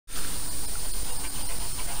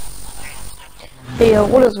Hey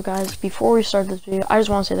what is up guys, before we start this video, I just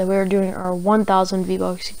want to say that we are doing our 1000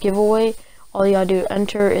 V-Bucks giveaway. All you gotta do to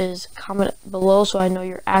enter is comment below so I know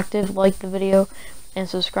you're active, like the video, and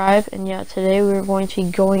subscribe. And yeah, today we're going to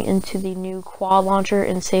be going into the new quad launcher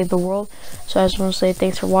and save the world. So I just want to say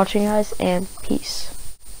thanks for watching guys, and peace.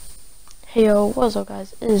 Hey what is up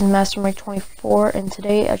guys, it is Master Mike 24, and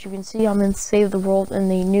today as you can see I'm in Save the World in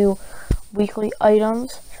the new weekly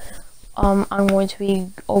items. I'm going to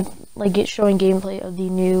be showing gameplay of the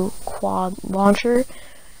new quad launcher,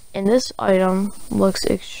 and this item looks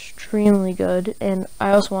extremely good. And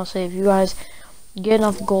I also want to say, if you guys get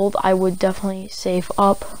enough gold, I would definitely save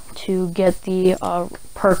up to get the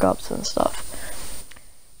perk ups and stuff.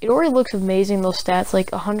 It already looks amazing, those stats,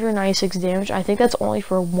 like 196 damage. I think that's only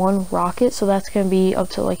for one rocket, so that's going to be up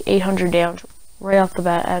to like 800 damage right off the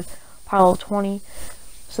bat at pile 20,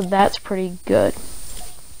 so that's pretty good.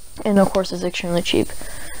 And of course it's extremely cheap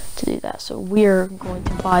to do that, so we're going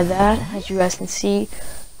to buy that. As you guys can see,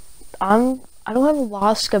 I don't have a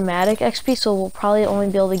lot of schematic XP, so we'll probably only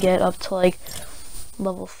be able to get up to like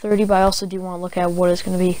level 30, but I also do want to look at what it's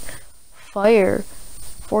going to be. Fire,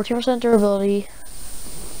 14% durability,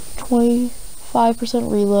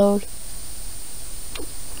 25% reload.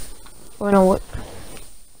 Oh no, what?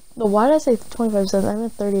 No, why did I say 25%? I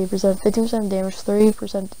meant 38%, 15% damage,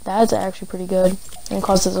 30%. That's actually pretty good. And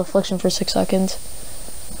causes affliction for 6 seconds.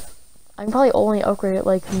 I can probably only upgrade it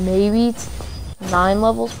like maybe 9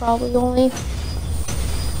 levels, probably only.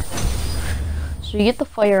 So you get the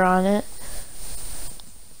fire on it.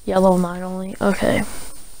 Yeah, level 9 only. Okay.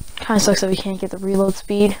 Kind of sucks that we can't get the reload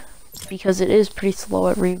speed because it is pretty slow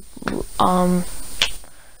at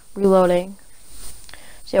reloading.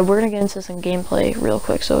 So yeah, we're gonna get into some gameplay real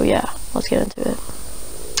quick, so yeah, let's get into it.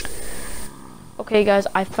 Okay guys,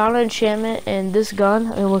 I found an enchantment, and this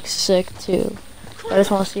gun, it looks sick too. I just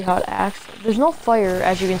want to see how it acts. There's no fire,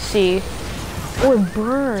 as you can see. Oh, it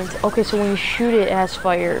burns. Okay, so when you shoot it, it has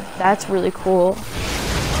fire. That's really cool.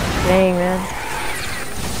 Dang, man.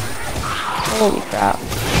 Holy crap.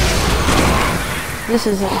 This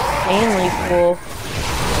is insanely cool.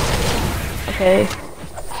 Okay.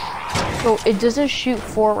 So it doesn't shoot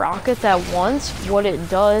 4 rockets at once. What it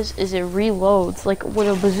does is it reloads. Like with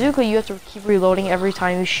a bazooka, you have to keep reloading every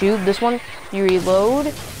time you shoot. This one, you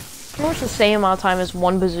reload pretty much the same amount of time as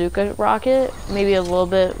one bazooka rocket, maybe a little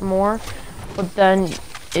bit more. But then you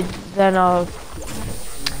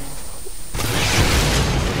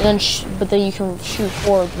can shoot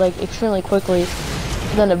 4 like extremely quickly.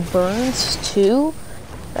 Then it burns too.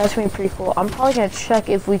 That's gonna be pretty cool. I'm probably gonna check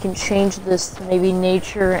if we can change this to maybe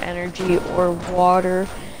nature, energy, or water.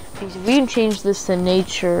 Because if we can change this to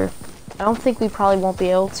nature, I don't think we probably won't be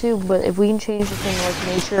able to, but if we can change this into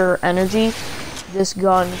like nature or energy, this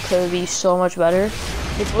gun could be so much better.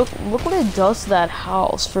 Like, look what it does to that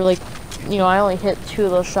house. For like, you know, I only hit 2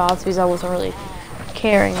 of those shots because I wasn't really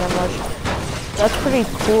caring that much. That's pretty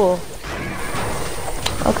cool.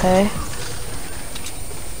 Okay.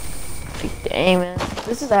 Dang, man.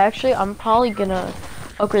 This is actually, I'm probably gonna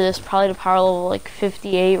upgrade this probably to power level like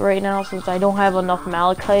 58 right now, since I don't have enough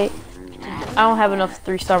malachite. I don't have enough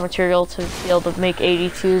 3-star material to be able to make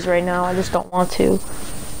 82s right now. I just don't want to.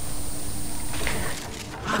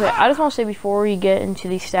 Okay, I just want to say before we get into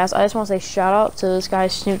these stats, I just want to say shout out to this guy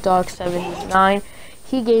Snoop Dogg 79.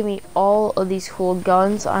 He gave me all of these cool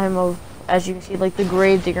guns. As you can see, like the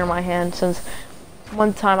grave digger in my hand, since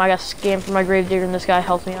one time I got scammed for my grave digger and this guy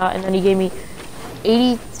helped me out, and then he gave me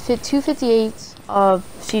 258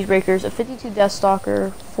 siege breakers, a 52 death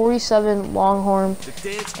stalker, 47 longhorn,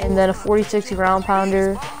 and then a 46 ground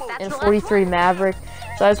pounder, and 43 maverick.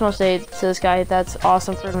 So I just want to say to this guy, that's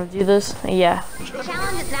awesome for him to do this. And yeah. The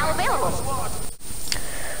challenge is now available.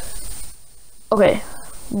 Okay,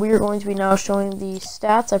 we are going to be now showing the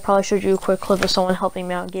stats. I probably showed you a quick clip of someone helping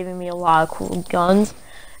me out, giving me a lot of cool guns,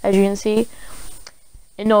 as you can see.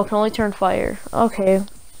 And no, it can only turn fire. Okay.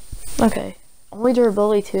 Okay. Only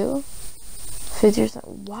durability too? 50%.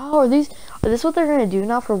 Wow, is this what they're gonna do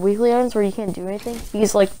now for weekly items where you can't do anything?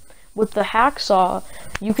 Because like with the hacksaw,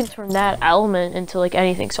 you can turn that element into like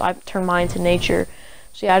anything. So I turned mine to nature.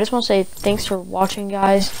 So yeah, I just want to say thanks for watching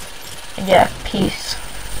guys. And yeah, peace.